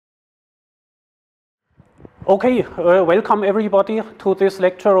Okay, welcome everybody to this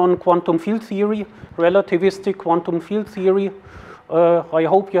lecture on quantum field theory, relativistic quantum field theory. I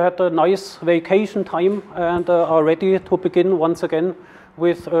hope you had a nice vacation time and are ready to begin once again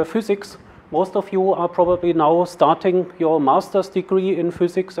with physics. Most of you are probably now starting your master's degree in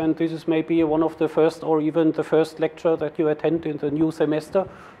physics, and this is maybe one of the first or even the first lecture that you attend in the new semester.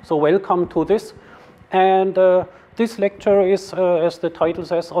 So welcome to this. And this lecture is, as the title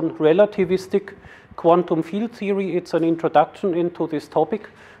says, on relativistic quantum field theory. It's an introduction into this topic.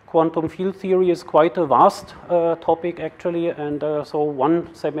 Quantum field theory is quite a vast topic actually, and so one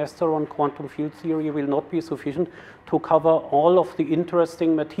semester on quantum field theory will not be sufficient to cover all of the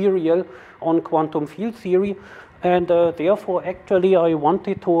interesting material on quantum field theory. And therefore actually I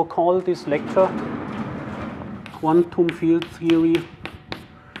wanted to call this lecture Quantum Field Theory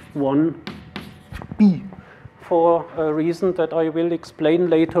 1b for a reason that I will explain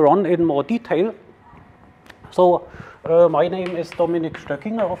later on in more detail. So my name is Dominik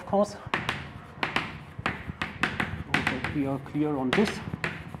Stöckinger, of course. So that we are clear on this.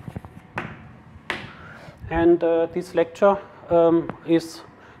 And this lecture is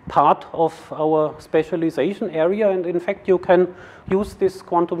part of our specialization area. And in fact, you can use this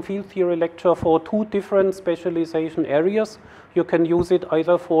quantum field theory lecture for two different specialization areas. You can use it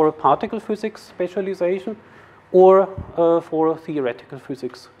either for particle physics specialization or for theoretical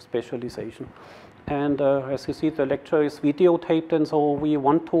physics specialization. And as you see, the lecture is videotaped, and so we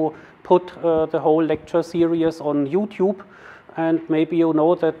want to put the whole lecture series on YouTube. And maybe you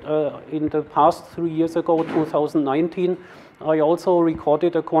know that in the past 3 years ago, 2019, I also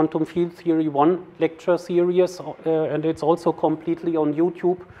recorded a Quantum Field Theory 1 lecture series, and it's also completely on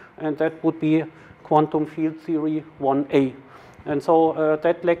YouTube, and that would be Quantum Field Theory 1a. And so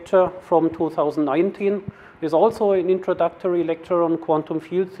that lecture from 2019 is also an introductory lecture on quantum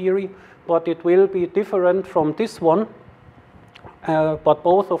field theory, but it will be different from this one, but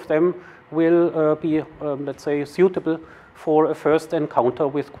both of them will be, let's say, suitable for a first encounter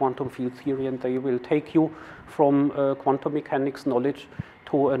with quantum field theory, and they will take you from quantum mechanics knowledge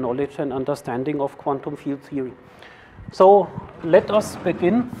to a knowledge and understanding of quantum field theory. So let us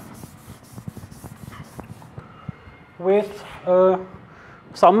begin with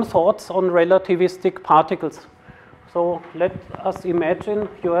some thoughts on relativistic particles. So let us imagine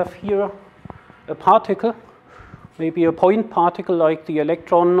you have here a particle, maybe a point particle like the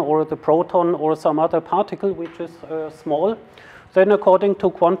electron or the proton or some other particle which is small. Then according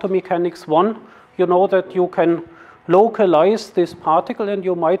to quantum mechanics 1, you know that you can localize this particle, and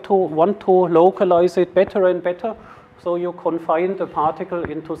you might want to localize it better and better. So you confine the particle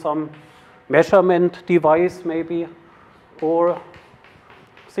into some measurement device maybe, or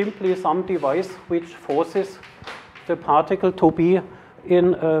simply some device which forces the particle to be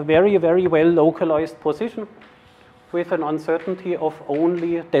in a very, very well localized position with an uncertainty of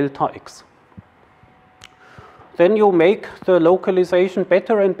only delta x. Then you make the localization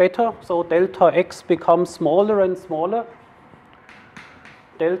better and better, so delta x becomes smaller and smaller.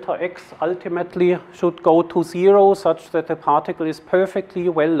 Delta x ultimately should go to 0 such that the particle is perfectly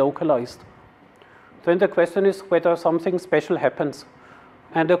well localized. Then the question is whether something special happens.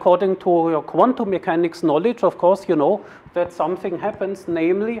 And according to your quantum mechanics knowledge, of course, you know that something happens,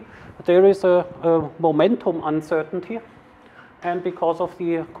 namely there is a momentum uncertainty. And because of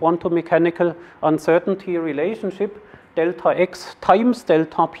the quantum mechanical uncertainty relationship, delta x times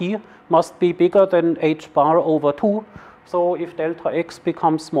delta p must be bigger than h bar over 2. So if delta x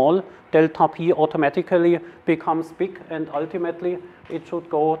becomes small, delta p automatically becomes big, and ultimately it should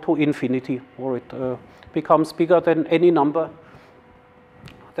go to infinity, or it becomes bigger than any number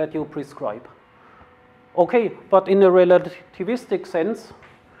that you prescribe. Okay, but in a relativistic sense,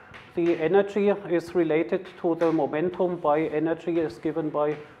 the energy is related to the momentum by energy is given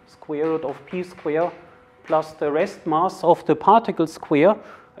by square root of p square plus the rest mass of the particle square.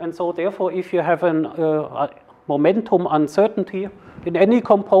 And so therefore, if you have a momentum uncertainty in any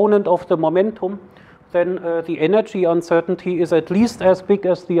component of the momentum, then the energy uncertainty is at least as big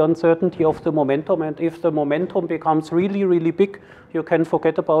as the uncertainty of the momentum. And if the momentum becomes really, really big, you can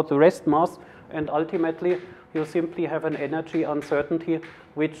forget about the rest mass, and ultimately you simply have an energy uncertainty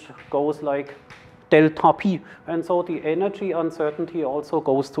which goes like delta p. And so the energy uncertainty also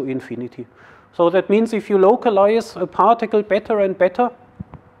goes to infinity. So that means if you localize a particle better and better,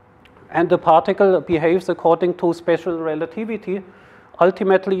 and the particle behaves according to special relativity,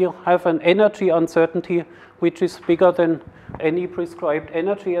 ultimately you have an energy uncertainty which is bigger than any prescribed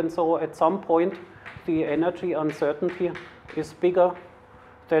energy. And so at some point the energy uncertainty is bigger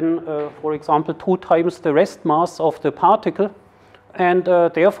than, for example, 2 times the rest mass of the particle. and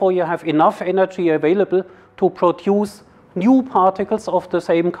therefore you have enough energy available to produce new particles of the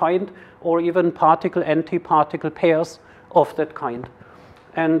same kind, or even particle-antiparticle pairs of that kind.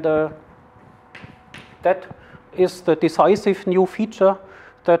 And that is the decisive new feature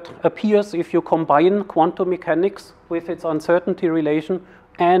that appears if you combine quantum mechanics with its uncertainty relation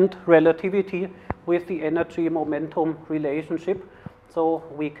and relativity with the energy-momentum relationship. So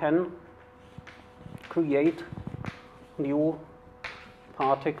we can create new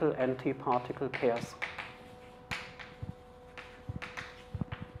particle-antiparticle pairs.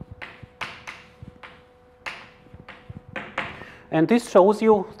 And this shows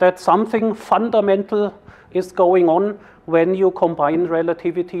you that something fundamental is going on when you combine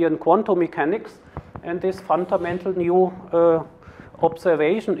relativity and quantum mechanics. And this fundamental new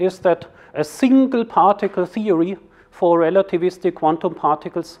observation is that a single particle theory for relativistic quantum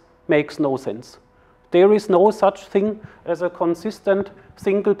particles makes no sense. There is no such thing as a consistent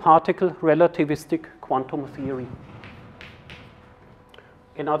single particle relativistic quantum theory.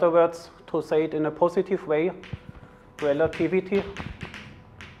 In other words, to say it in a positive way, relativity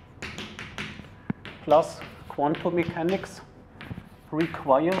plus quantum mechanics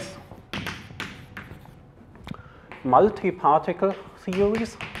requires multi-particle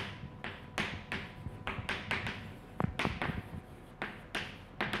theories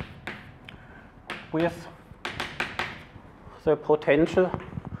with the potential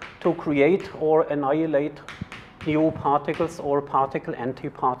to create or annihilate new particles or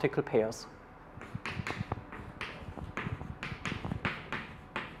particle-antiparticle pairs.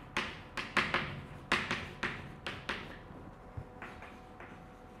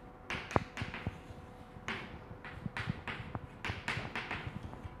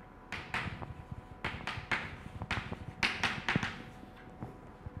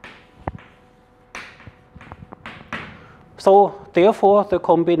 So therefore, the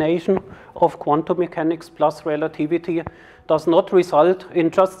combination of quantum mechanics plus relativity does not result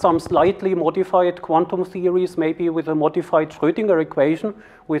in just some slightly modified quantum theories, maybe with a modified Schrödinger equation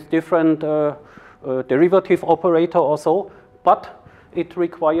with different derivative operator or so, but it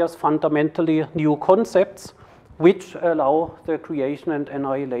requires fundamentally new concepts which allow the creation and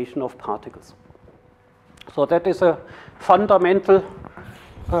annihilation of particles. So that is a fundamental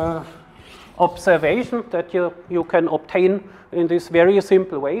observation that you can obtain in this very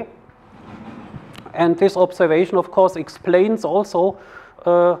simple way. And this observation, of course, explains also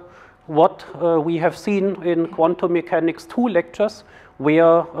what we have seen in quantum mechanics 2 lectures,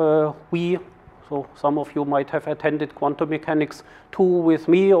 where so some of you might have attended quantum mechanics 2 with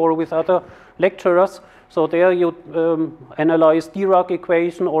me or with other lecturers. So there you analyze Dirac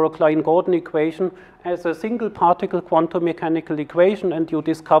equation or a Klein-Gordon equation as a single particle quantum mechanical equation, and you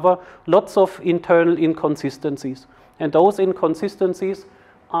discover lots of internal inconsistencies. And those inconsistencies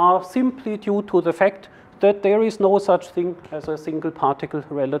are simply due to the fact that there is no such thing as a single particle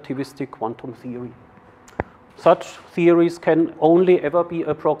relativistic quantum theory. Such theories can only ever be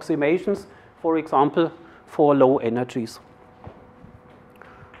approximations, for example, for low energies.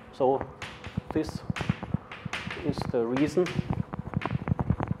 So this is the reason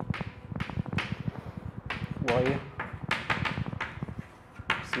why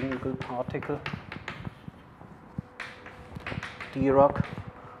single particle Dirac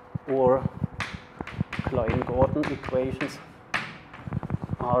or Klein-Gordon equations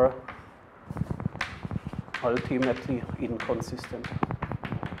are ultimately inconsistent.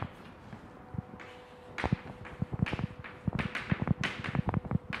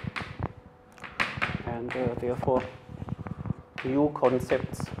 And therefore, new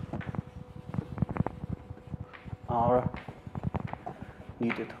concepts are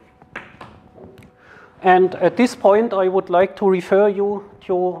needed. And at this point, I would like to refer you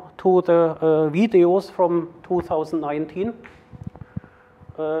to the videos from 2019.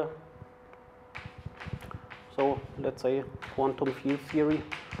 So let's say quantum field theory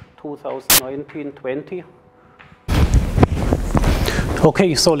 2019-20.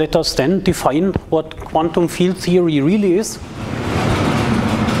 Okay, so let us then define what quantum field theory really is.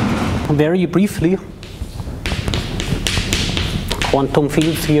 Very briefly, quantum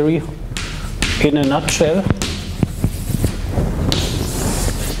field theory in a nutshell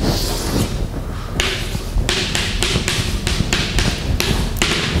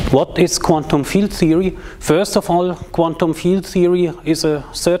What is quantum field theory? First of all, quantum field theory is a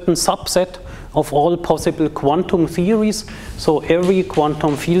certain subset of all possible quantum theories. So every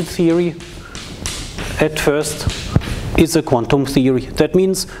quantum field theory at first is a quantum theory. That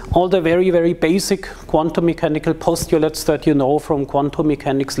means all the very, very basic quantum mechanical postulates that you know from quantum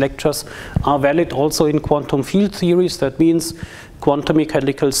mechanics lectures are valid also in quantum field theories. That means quantum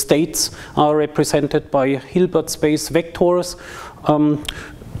mechanical states are represented by Hilbert space vectors.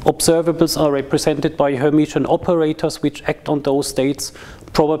 Observables are represented by Hermitian operators which act on those states.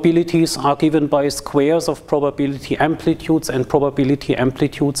 Probabilities are given by squares of probability amplitudes, and probability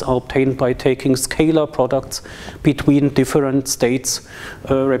amplitudes are obtained by taking scalar products between different states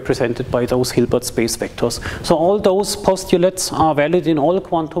represented by those Hilbert space vectors. So all those postulates are valid in all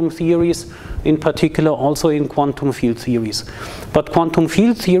quantum theories, in particular also in quantum field theories. But quantum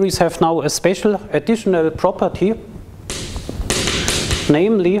field theories have now a special additional property,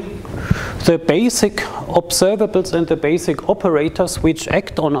 namely the basic observables and the basic operators which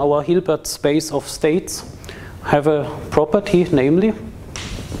act on our Hilbert space of states have a property, namely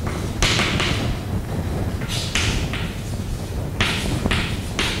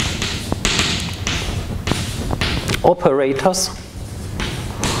operators,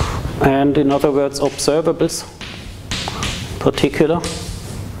 and in other words observables in particular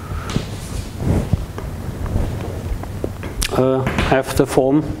have the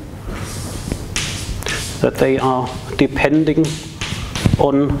form that they are depending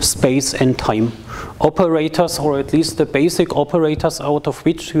on space and time. Operators, or at least the basic operators out of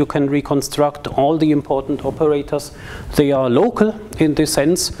which you can reconstruct all the important operators, they are local in the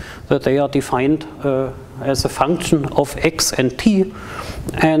sense that they are defined as a function of x and t,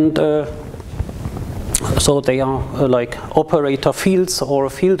 and so they are like operator fields or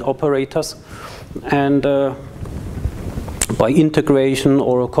field operators, and by integration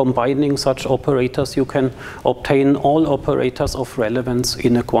or combining such operators you can obtain all operators of relevance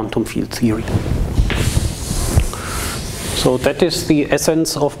in a quantum field theory. So that is the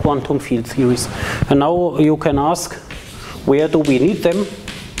essence of quantum field theories. And now you can ask, where do we need them?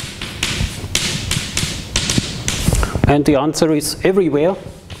 And the answer is everywhere.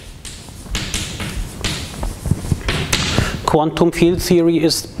 Quantum field theory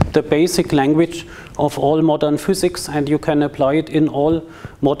is the basic language of all modern physics, and you can apply it in all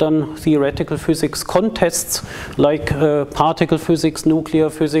modern theoretical physics contests like particle physics, nuclear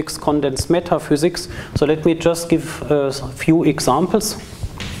physics, condensed matter physics. So let me just give a few examples.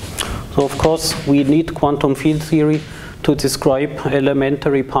 So of course we need quantum field theory to describe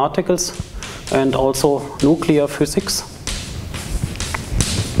elementary particles and also nuclear physics.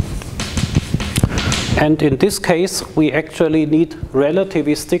 And in this case, we actually need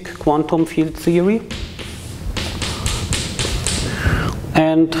relativistic quantum field theory.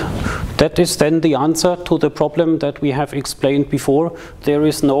 And that is then the answer to the problem that we have explained before. There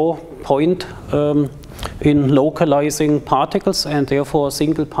is no point in localizing particles, and therefore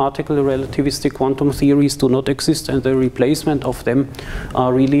single particle relativistic quantum theories do not exist, and the replacement of them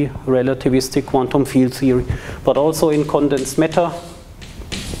are really relativistic quantum field theory. But also in condensed matter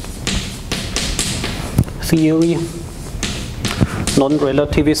theory,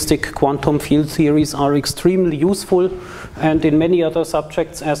 non-relativistic quantum field theories are extremely useful, and in many other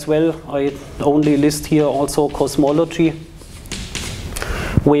subjects as well. I only list here also cosmology,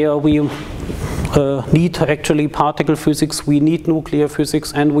 where we need actually particle physics, we need nuclear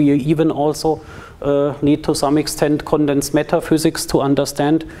physics, and we even also need to some extent condensed matter physics to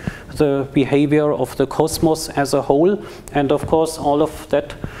understand the behavior of the cosmos as a whole. And of course all of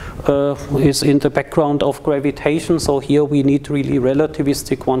that is in the background of gravitation, so here we need really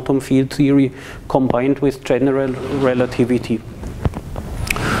relativistic quantum field theory combined with general relativity.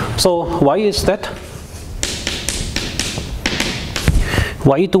 So why is that?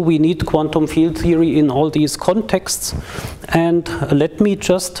 Why do we need quantum field theory in all these contexts? And let me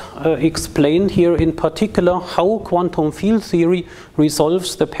just explain here in particular how quantum field theory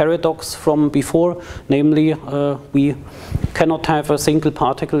resolves the paradox from before, namely we cannot have a single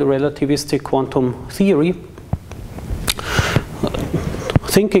particle relativistic quantum theory.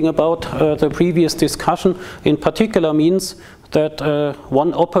 Thinking about the previous discussion in particular means that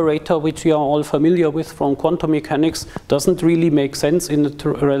one operator which we are all familiar with from quantum mechanics doesn't really make sense in the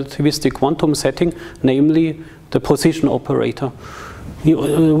relativistic quantum setting, namely the position operator,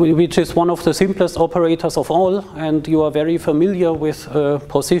 which is one of the simplest operators of all, and you are very familiar with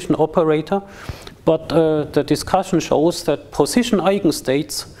position operator. But the discussion shows that position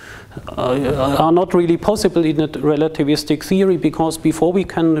eigenstates are not really possible in a relativistic theory, because before we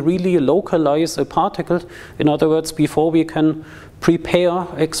can really localize a particle, in other words, before we can prepare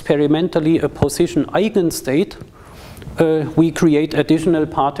experimentally a position eigenstate, we create additional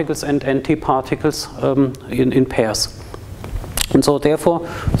particles and antiparticles in pairs. And so therefore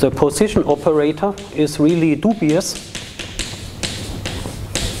the position operator is really dubious.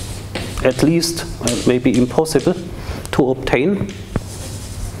 at least maybe impossible to obtain,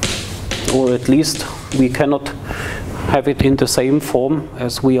 or at least we cannot have it in the same form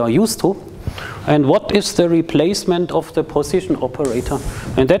as we are used to. And what is the replacement of the position operator?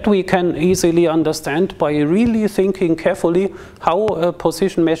 And that we can easily understand by really thinking carefully how a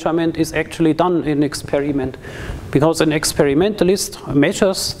position measurement is actually done in experiment. Because an experimentalist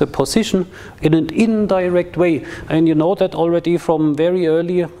measures the position in an indirect way. And you know that already from very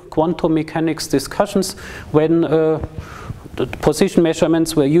early quantum mechanics discussions, when the position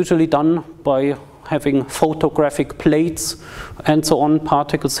measurements were usually done by having photographic plates and so on,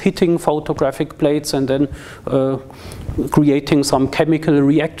 particles hitting photographic plates and then creating some chemical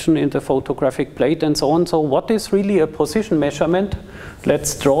reaction in the photographic plate and so on. So what is really a position measurement?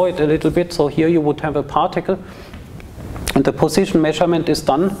 Let's draw it a little bit. So here you would have a particle, and the position measurement is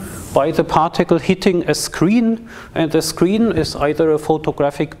done by the particle hitting a screen, and the screen is either a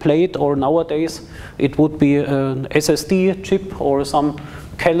photographic plate, or nowadays it would be an SSD chip or some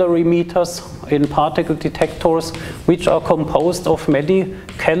calorimeters in particle detectors, which are composed of many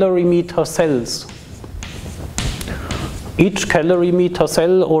calorimeter cells. Each calorimeter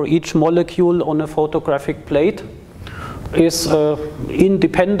cell or each molecule on a photographic plate is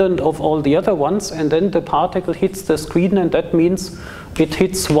independent of all the other ones, and then the particle hits the screen, and that means it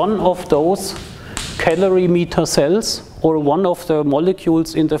hits one of those calorimeter cells or one of the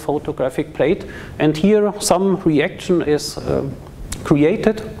molecules in the photographic plate, and here some reaction is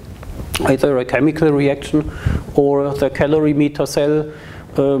created, either a chemical reaction or the calorimeter cell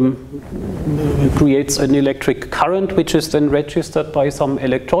creates an electric current, which is then registered by some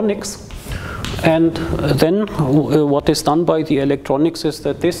electronics. And then what is done by the electronics is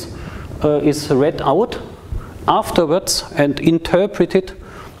that this is read out afterwards and interpreted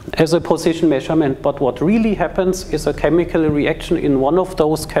as a position measurement. But what really happens is a chemical reaction in one of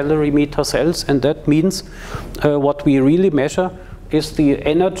those calorimeter cells, and that means what we really measure is the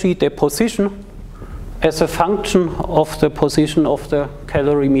energy deposition as a function of the position of the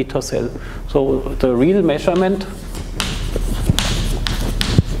calorimeter cell. So the real measurement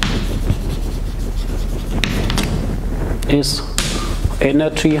is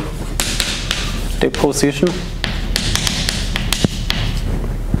energy deposition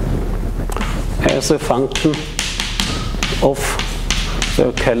as a function of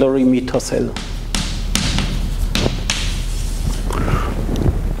the calorimeter cell.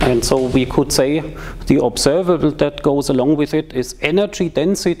 And so we could say the observable that goes along with it is energy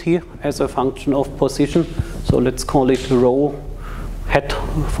density as a function of position. So let's call it rho hat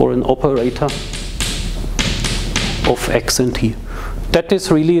for an operator of x and t. That is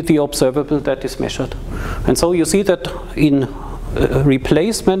really the observable that is measured. And so you see that in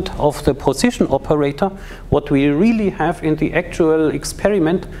replacement of the position operator, what we really have in the actual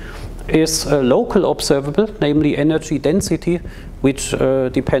experiment is a local observable, namely energy density, which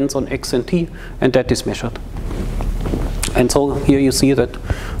depends on x and t, and that is measured. And so here you see that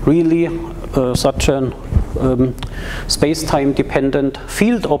really such an space-time dependent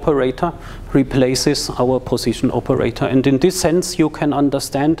field operator replaces our position operator. And in this sense you can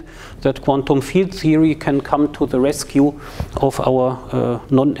understand that quantum field theory can come to the rescue of our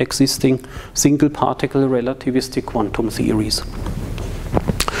non-existing single particle relativistic quantum theories.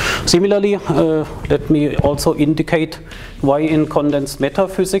 Similarly, let me also indicate why in condensed matter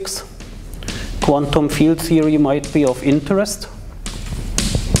physics quantum field theory might be of interest.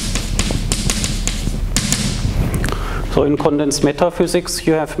 So in condensed matter physics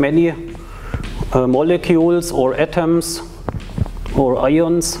you have many molecules or atoms or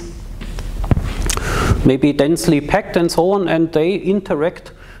ions, maybe densely packed and so on, and they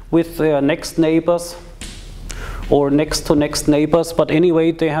interact with their next neighbors or next to next neighbors, but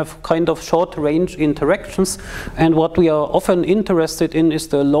anyway they have kind of short range interactions, and what we are often interested in is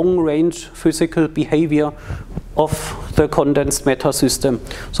the long range physical behavior of the condensed matter system.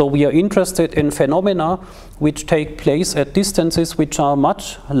 So we are interested in phenomena which take place at distances which are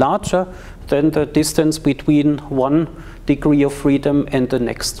much larger than the distance between one degree of freedom and the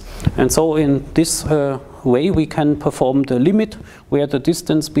next. And so in this way we can perform the limit where the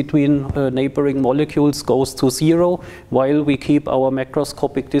distance between neighboring molecules goes to zero while we keep our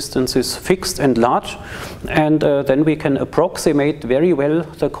macroscopic distances fixed and large, and then we can approximate very well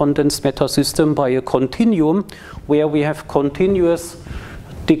the condensed matter system by a continuum where we have continuous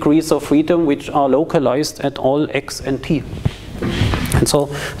degrees of freedom which are localized at all x and t. And so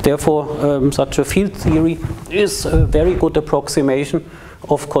therefore such a field theory is a very good approximation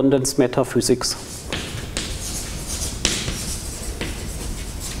of condensed matter physics.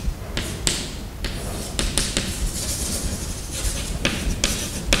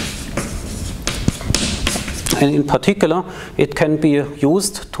 And in particular, it can be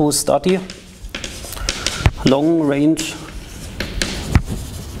used to study long-range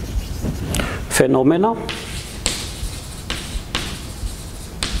phenomena.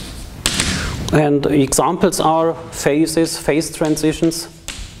 And examples are phases, phase transitions,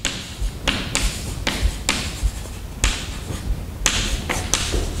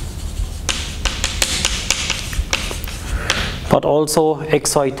 but also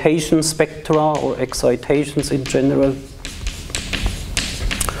excitation spectra or excitations in general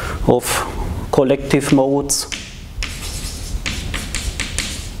of collective modes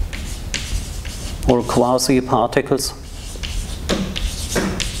or quasi-particles.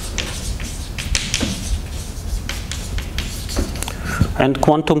 And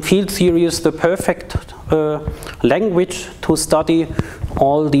quantum field theory is the perfect language to study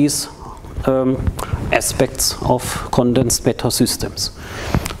all these aspects of condensed matter systems.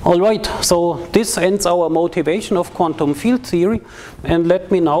 All right, so this ends our motivation of quantum field theory, and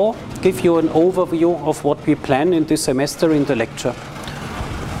let me now give you an overview of what we plan in this semester in the lecture.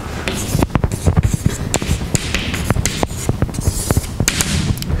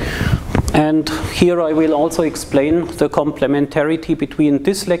 And here I will also explain the complementarity between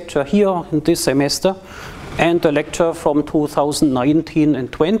this lecture here in this semester and the lecture from 2019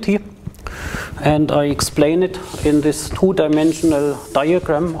 and 20. And I explain it in this two-dimensional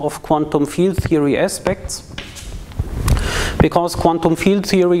diagram of quantum field theory aspects, because quantum field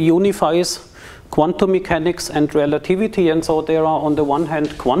theory unifies quantum mechanics and relativity, and so there are on the one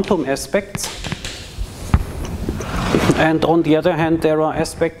hand quantum aspects, and on the other hand there are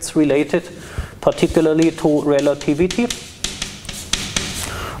aspects related particularly to relativity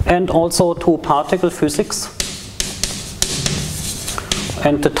and also to particle physics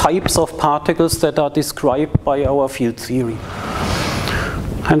and the types of particles that are described by our field theory.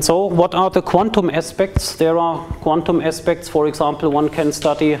 And so what are the quantum aspects? There are quantum aspects, for example, one can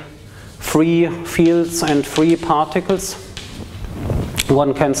study free fields and free particles.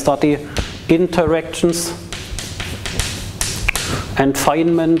 One can study interactions and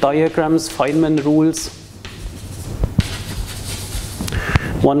Feynman diagrams, Feynman rules.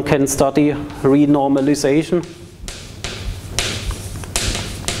 One can study renormalization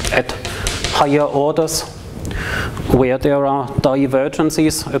at higher orders where there are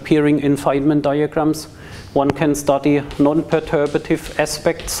divergences appearing in Feynman diagrams. One can study non-perturbative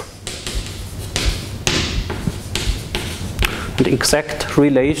aspects and exact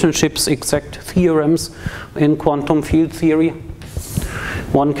relationships, exact theorems in quantum field theory.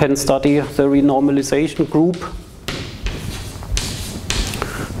 One can study the renormalization group,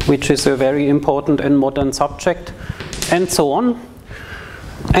 which is a very important and modern subject, and so on.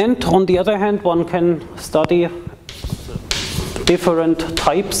 And on the other hand, one can study different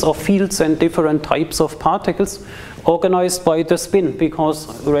types of fields and different types of particles organized by the spin,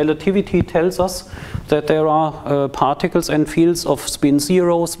 because relativity tells us that there are particles and fields of spin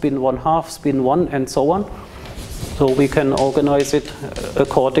 0, spin 1/2, spin 1, and so on. So we can organize it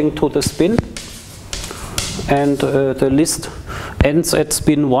according to the spin. And the list ends at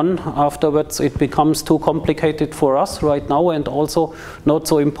spin 1. Afterwards it becomes too complicated for us right now and also not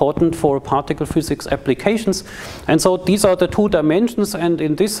so important for particle physics applications. And so these are the two dimensions, and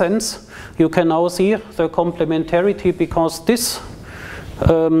in this sense you can now see the complementarity, because this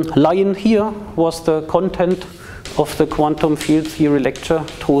line here was the content of the quantum field theory lecture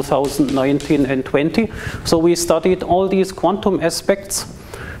 2019 and 20. So we studied all these quantum aspects,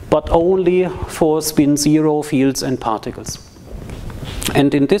 but only for spin 0 fields and particles.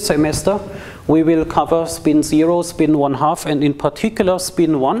 And in this semester we will cover spin 0, spin 1/2, and in particular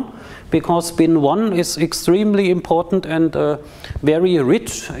spin 1, because spin 1 is extremely important and very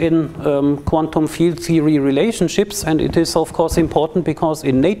rich in quantum field theory relationships. And it is of course important because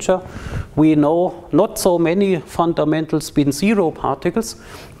in nature we know not so many fundamental spin 0 particles,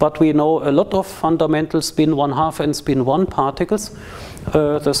 but we know a lot of fundamental spin 1/2 and spin 1 particles.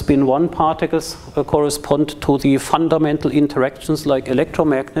 The spin 1 particles correspond to the fundamental interactions like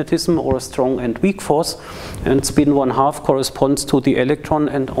electromagnetism or strong and weak force, and spin 1/2 corresponds to the electron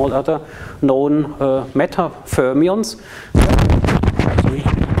and all other known matter fermions.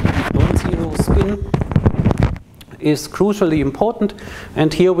 Non-zero spin is crucially important,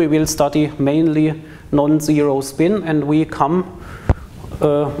 and here we will study mainly non-zero spin, and we come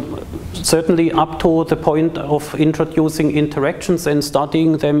certainly up to the point of introducing interactions and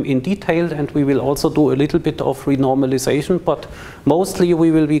studying them in detail, and we will also do a little bit of renormalization, but mostly we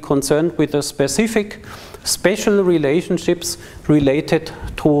will be concerned with the specific special relationships related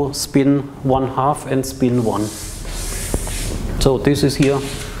to spin 1/2 and spin 1. So this is here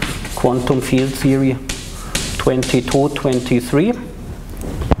quantum field theory 22-23.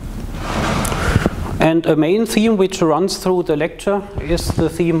 And a main theme which runs through the lecture is the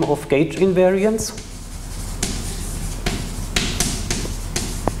theme of gauge invariance.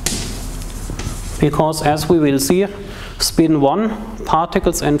 Because as we will see, spin 1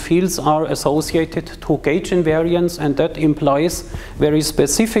 particles and fields are associated to gauge invariance, and that implies very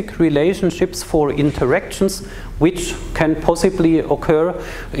specific relationships for interactions which can possibly occur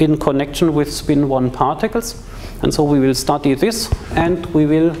in connection with spin 1 particles. And so we will study this, and we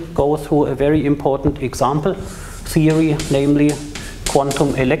will go through a very important example theory, namely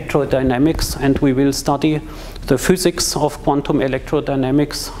quantum electrodynamics, and we will study the physics of quantum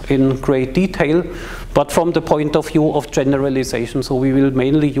electrodynamics in great detail, but from the point of view of generalization. So we will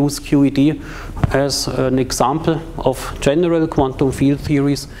mainly use QED as an example of general quantum field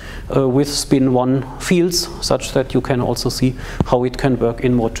theories with spin 1 fields, such that you can also see how it can work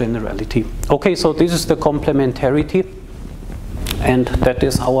in more generality. Okay, so this is the complementarity, and that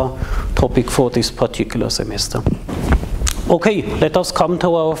is our topic for this particular semester. Okay, let us come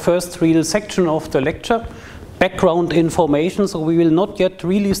to our first real section of the lecture, background information. So we will not yet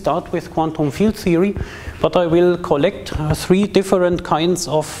really start with quantum field theory, but I will collect 3 different kinds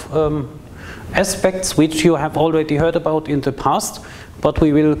of aspects which you have already heard about in the past, but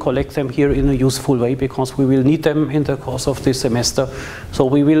we will collect them here in a useful way because we will need them in the course of this semester. So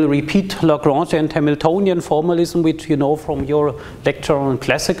we will repeat Lagrangian Hamiltonian formalism, which you know from your lecture on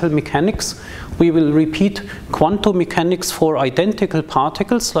classical mechanics. We will repeat quantum mechanics for identical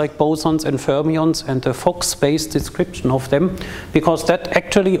particles like bosons and fermions and the Fock-space description of them, because that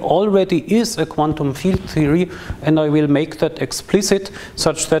actually already is a quantum field theory, and I will make that explicit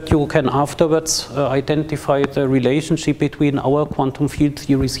such that you can afterwards identify the relationship between our quantum field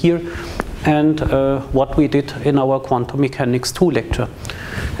theories here and what we did in our quantum mechanics 2 lecture.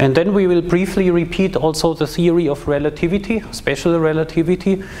 And then we will briefly repeat also the theory of relativity, special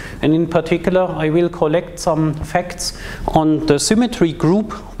relativity, and in particular I will collect some facts on the symmetry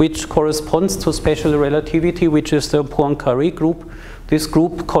group which corresponds to special relativity, which is the Poincaré group. This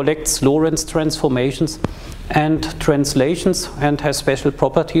group collects Lorentz transformations and translations and has special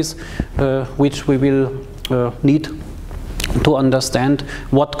properties which we will need to understand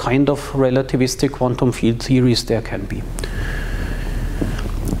what kind of relativistic quantum field theories there can be.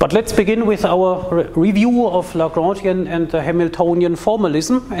 But let's begin with our review of Lagrangian and the Hamiltonian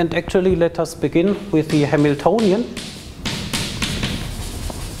formalism, and actually let us begin with the Hamiltonian,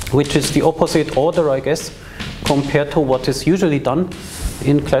 which is the opposite order, I guess, compared to what is usually done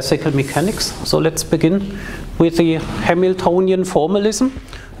in classical mechanics. So let's begin with the Hamiltonian formalism,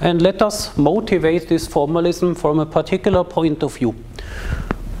 and let us motivate this formalism from a particular point of view.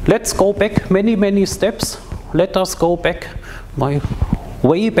 Let's go back many steps. Let us go back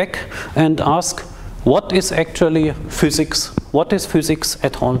way back and ask, what is actually physics? What is physics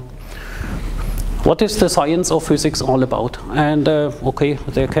at all? What is the science of physics all about? And okay,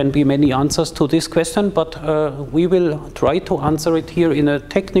 there can be many answers to this question, but we will try to answer it here in a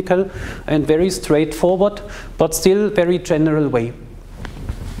technical and very straightforward, but still very general way.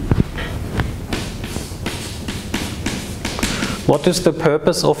 What is the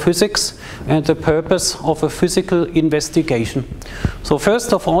purpose of physics and the purpose of a physical investigation? So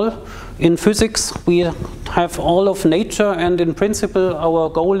first of all, in physics we have all of nature, and in principle our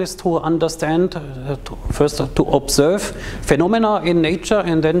goal is to understand, first to observe phenomena in nature,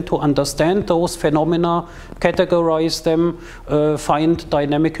 and then to understand those phenomena, categorize them, find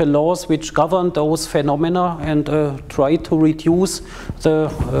dynamical laws which govern those phenomena, and try to reduce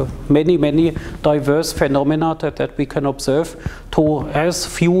the many diverse phenomena that we can observe to as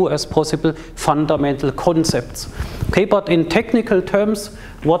few as possible fundamental concepts. Okay, but in technical terms,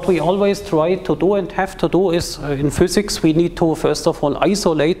 what we always try to do and have to do is, in physics, we need to first of all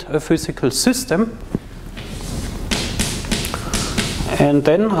isolate a physical system. And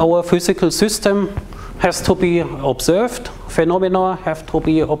then our physical system has to be observed. Phenomena have to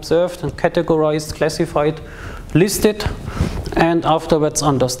be observed and categorized, classified, listed, and afterwards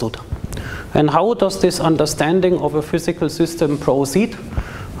understood. And how does this understanding of a physical system proceed?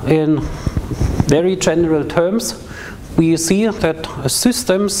 In very general terms, we see that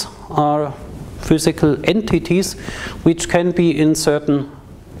systems are physical entities which can be in certain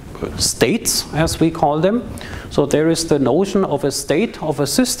states, as we call them. So there is the notion of a state of a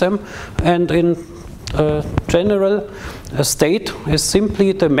system, and in general, a state is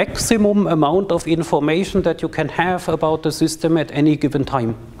simply the maximum amount of information that you can have about the system at any given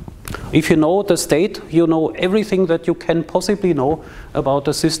time. If you know the state, you know everything that you can possibly know about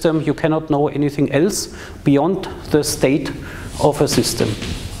the system. You cannot know anything else beyond the state of a system.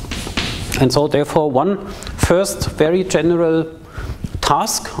 And so therefore one first very general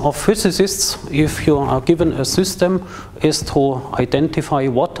task of physicists, if you are given a system, is to identify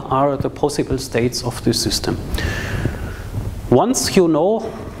what are the possible states of this system. Once you know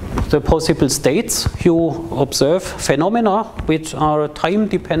the possible states, you observe phenomena which are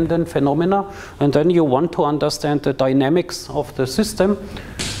time-dependent phenomena, and then you want to understand the dynamics of the system.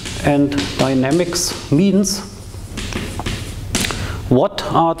 And dynamics means what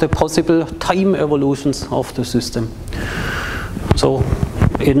are the possible time evolutions of the system. So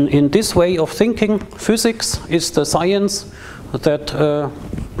in this way of thinking, physics is the science that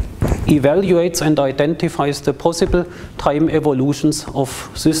evaluates and identifies the possible time evolutions of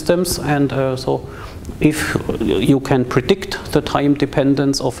systems, and so if you can predict the time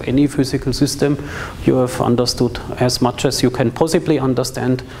dependence of any physical system, you have understood as much as you can possibly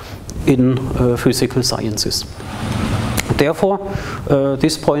understand in physical sciences. Therefore,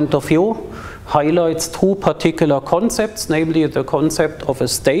 this point of view highlights two particular concepts, namely the concept of a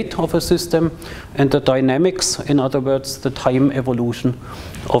state of a system and the dynamics, in other words, the time evolution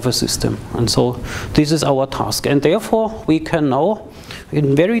of a system. And so this is our task. And therefore, we can now,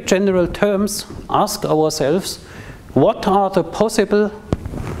 in very general terms, ask ourselves, what are the possible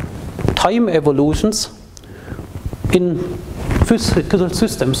time evolutions in physical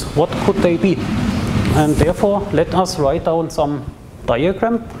systems? What could they be? And therefore, let us write down some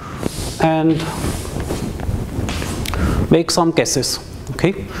diagram and make some guesses.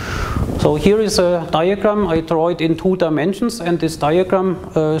 Okay, so here is a diagram. I draw it in 2 dimensions, and this diagram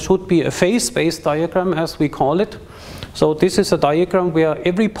should be a phase-based diagram, as we call it. So this is a diagram where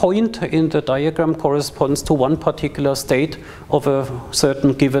every point in the diagram corresponds to one particular state of a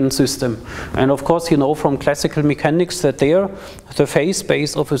certain given system. And of course, you know from classical mechanics that there the phase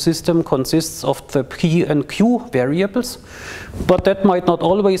space of a system consists of the p and q variables, but that might not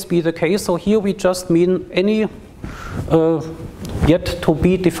always be the case. So here we just mean any yet to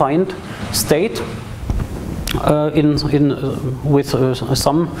be defined state with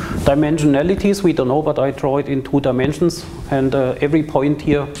some dimensionalities. We don't know, but I draw it in 2 dimensions, and every point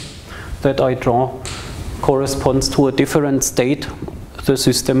here that I draw corresponds to a different state the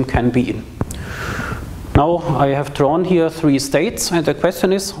system can be in. Now I have drawn here 3 states, and the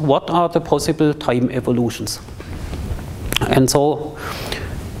question is, what are the possible time evolutions? And so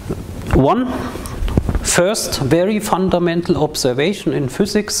one first very fundamental observation in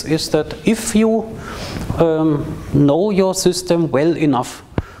physics is that if you know your system well enough,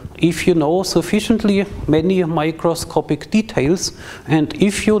 if you know sufficiently many microscopic details, and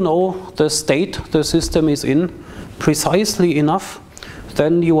if you know the state the system is in precisely enough,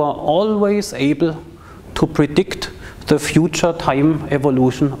 then you are always able to predict the future time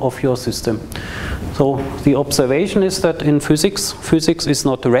evolution of your system. So the observation is that in physics is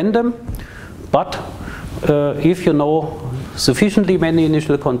not random, but if you know sufficiently many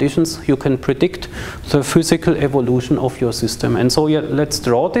initial conditions, you can predict the physical evolution of your system. And so let's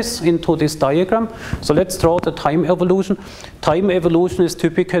draw this into this diagram. So let's draw the time evolution. Time evolution is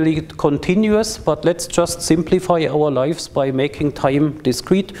typically continuous, but let's just simplify our lives by making time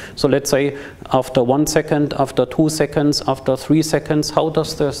discrete. So let's say after 1 second, after 2 seconds, after 3 seconds, how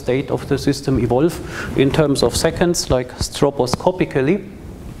does the state of the system evolve in terms of seconds, like stroboscopically?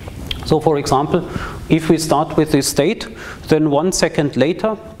 So for example, if we start with this state, then 1 second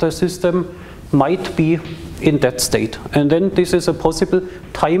later the system might be in that state. And then this is a possible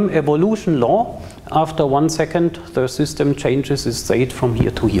time evolution law. After 1 second the system changes its state from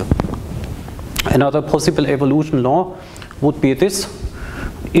here to here. Another possible evolution law would be this.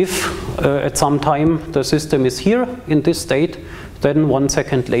 If at some time the system is here in this state, then 1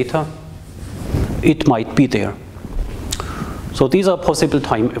 second later it might be there. So these are possible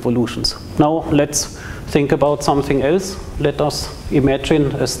time evolutions. Now let's think about something else. Let us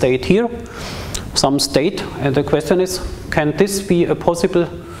imagine a state here, some state, and the question is, can this be a possible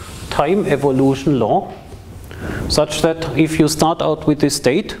time evolution law, such that if you start out with this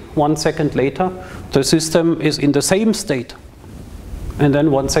state, 1 second later the system is in the same state, and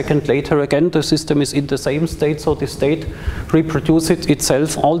then 1 second later again the system is in the same state, so the state reproduces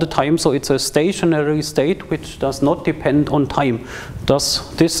itself all the time, so it's a stationary state which does not depend on time.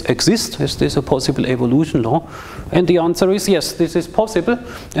 Does this exist? Is this a possible evolution law? And the answer is yes, this is possible,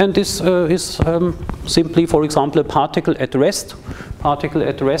 and this is simply, for example, a particle at rest. Particle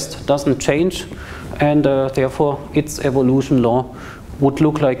at rest doesn't change, and therefore its evolution law would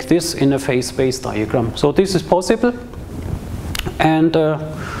look like this in a phase-based diagram. So this is possible. And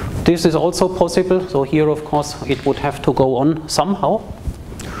this is also possible. So here, of course, it would have to go on somehow.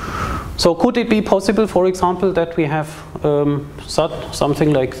 So could it be possible, for example, that we have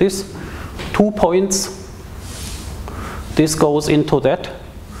something like this? 2 points, this goes into that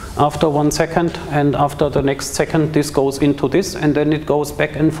after 1 second, and after the next second this goes into this, and then it goes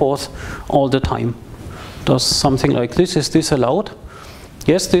back and forth all the time. Does something like this. Is this allowed?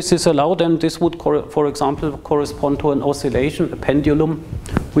 Yes, this is allowed, and this would, for example, correspond to an oscillation, a pendulum,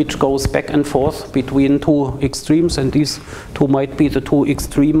 which goes back and forth between two extremes, and these two might be the two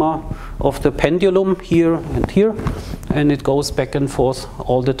extrema of the pendulum, here and here, and it goes back and forth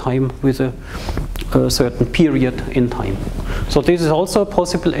all the time with a certain period in time. So this is also a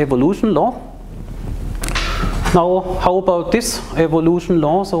possible evolution law. Now, how about this evolution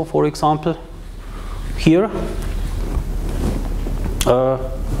law? So, for example, here,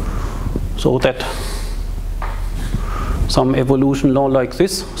 so that some evolution law like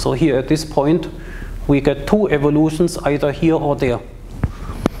this. So here at this point we get 2 evolutions, either here or there.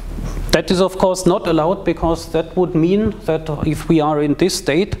 That is of course not allowed, because that would mean that if we are in this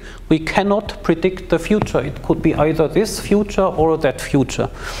state we cannot predict the future. It could be either this future or that future,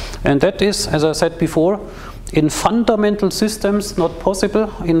 and that is, as I said before, in fundamental systems not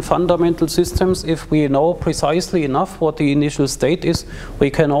possible. In fundamental systems, if we know precisely enough what the initial state is, we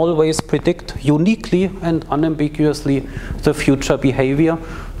can always predict uniquely and unambiguously the future behavior.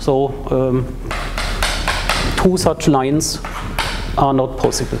 So 2 such lines are not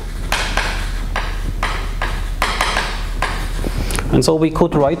possible. And so we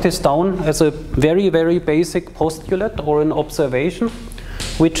could write this down as a very, very basic postulate or an observation,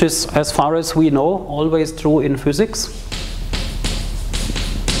 which is, as far as we know, always true in physics.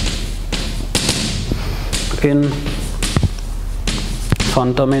 In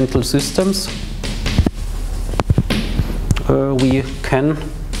fundamental systems, we can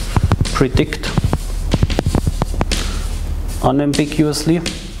predict unambiguously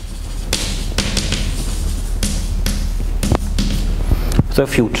the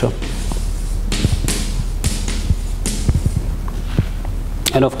future.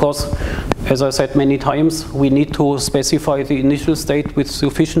 And of course, as I said many times, we need to specify the initial state with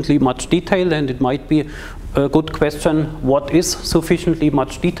sufficiently much detail, and it might be a good question, what is sufficiently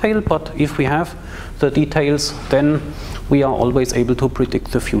much detail? But if we have the details, then we are always able to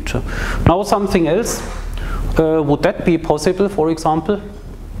predict the future. Now something else, would that be possible, for example,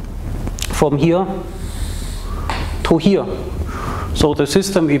 from here to here? So the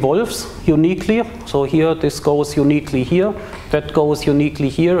system evolves uniquely. So here this goes uniquely here, that goes uniquely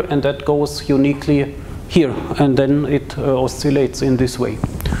here, and that goes uniquely here, and then it oscillates in this way.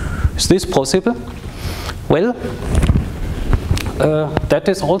 Is this possible? Well, that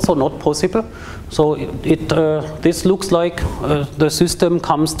is also not possible. So this looks like the system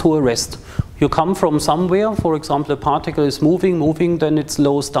comes to a rest. You come from somewhere, for example, a particle is moving, then it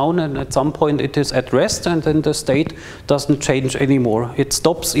slows down, and at some point it is at rest, and then the state doesn't change anymore. It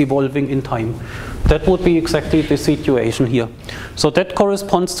stops evolving in time. That would be exactly the situation here. So that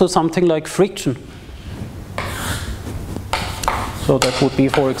corresponds to something like friction. So that would be,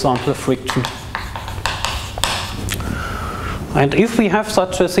 for example, friction. And if we have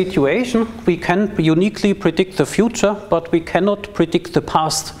such a situation, we can uniquely predict the future, but we cannot predict the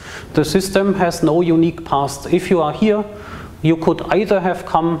past. The system has no unique past. If you are here, you could either have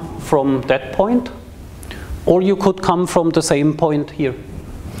come from that point, or you could come from the same point here.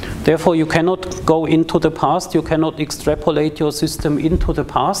 Therefore, you cannot go into the past, you cannot extrapolate your system into the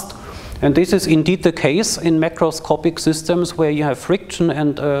past. And this is indeed the case in macroscopic systems where you have friction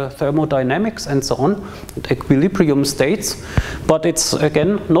and thermodynamics and so on, and equilibrium states. But it's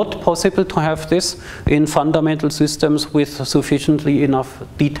again not possible to have this in fundamental systems with sufficiently enough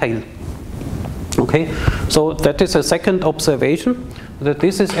detail. Okay, so that is a second observation, that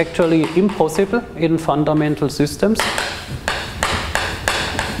this is actually impossible in fundamental systems.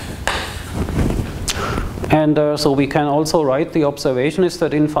 And so we can also write the observation is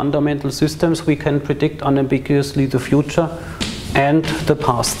that in fundamental systems we can predict unambiguously the future and the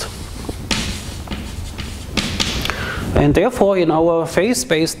past. And therefore in our phase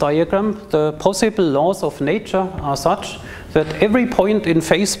space diagram, the possible laws of nature are such that every point in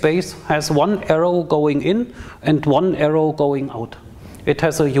phase space has one arrow going in and one arrow going out. It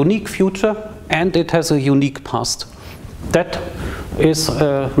has a unique future and it has a unique past. That is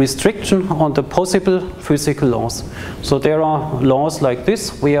a restriction on the possible physical laws. So there are laws like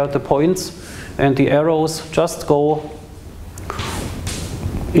this, where the points and the arrows just go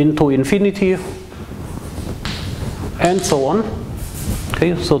into infinity and so on.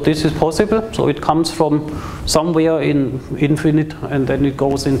 Okay, so this is possible. So it comes from somewhere in infinite and then it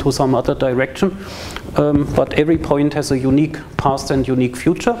goes into some other direction. But every point has a unique past and unique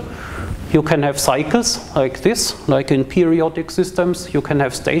future. You can have cycles like this, like in periodic systems. You can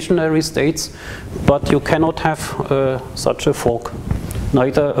have stationary states, but you cannot have such a fork.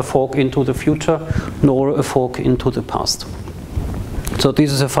 Neither a fork into the future nor a fork into the past. So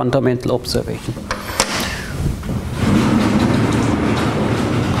this is a fundamental observation.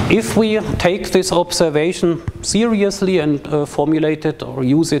 If we take this observation seriously and formulate it or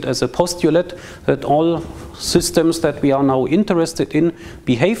use it as a postulate that all systems that we are now interested in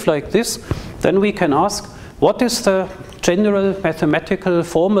behave like this, then we can ask, what is the general mathematical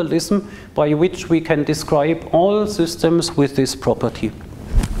formalism by which we can describe all systems with this property?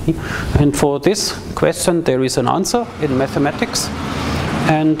 And for this question there is an answer in mathematics,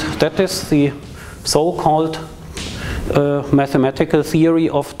 and that is the so-called mathematical theory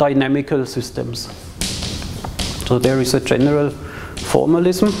of dynamical systems. So there is a general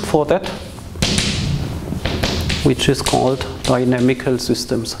formalism for that, which is called dynamical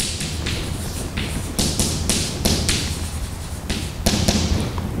systems.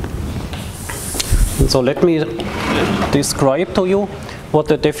 And so let me describe to you what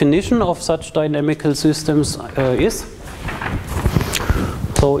the definition of such dynamical systems is.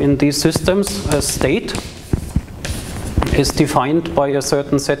 So in these systems, a state is defined by a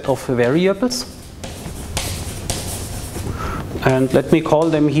certain set of variables, and let me call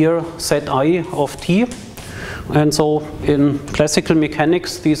them here Zi of t. And so in classical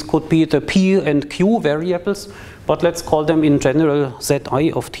mechanics these could be the p and q variables, but let's call them in general Zi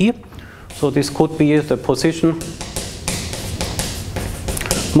of t. So this could be the position,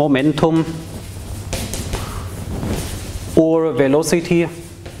 momentum, or velocity,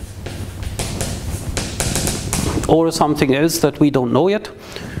 or something else that we don't know yet.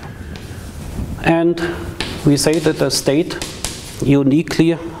 And we say that the state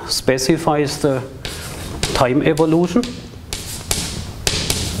uniquely specifies the time evolution.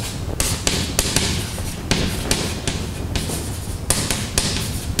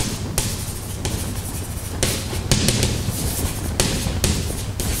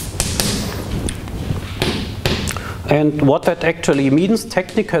 And what that actually means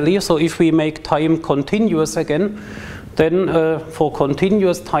technically, so if we make time continuous again, then for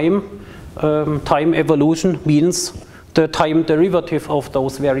continuous time, time evolution means the time derivative of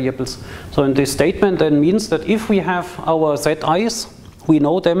those variables. So in this statement then means that if we have our Zi's, we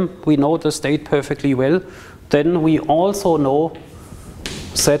know them, we know the state perfectly well, then we also know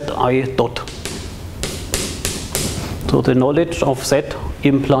Zi dot. So the knowledge of Z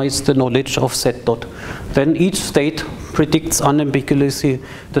implies the knowledge of Z dot. Then each state predicts unambiguously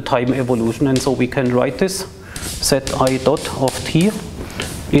the time evolution, and so we can write this Zi dot of t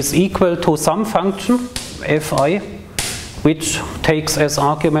is equal to some function fi which takes as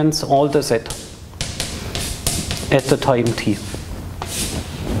arguments all the Z at the time t.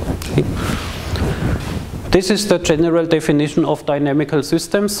 Okay. This is the general definition of dynamical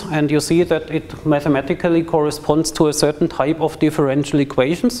systems, and you see that it mathematically corresponds to a certain type of differential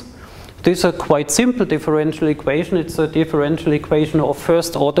equations. This is a quite simple differential equation. It's a differential equation of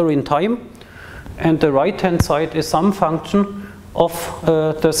first order in time, and the right hand side is some function of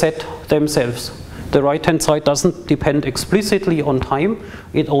the set themselves. The right hand side doesn't depend explicitly on time,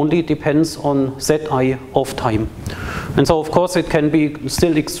 it only depends on Zi of time. And so of course it can be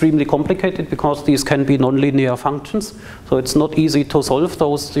still extremely complicated because these can be nonlinear functions, so it's not easy to solve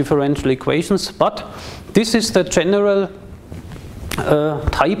those differential equations, but this is the general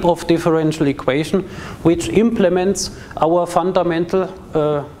type of differential equation which implements our fundamental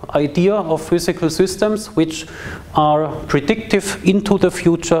idea of physical systems, which are predictive into the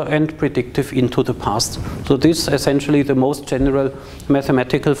future and predictive into the past. So this is essentially the most general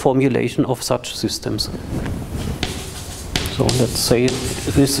mathematical formulation of such systems. So let's say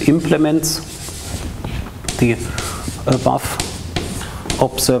this implements the above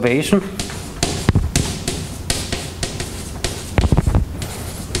observation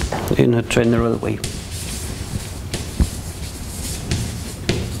in a general way.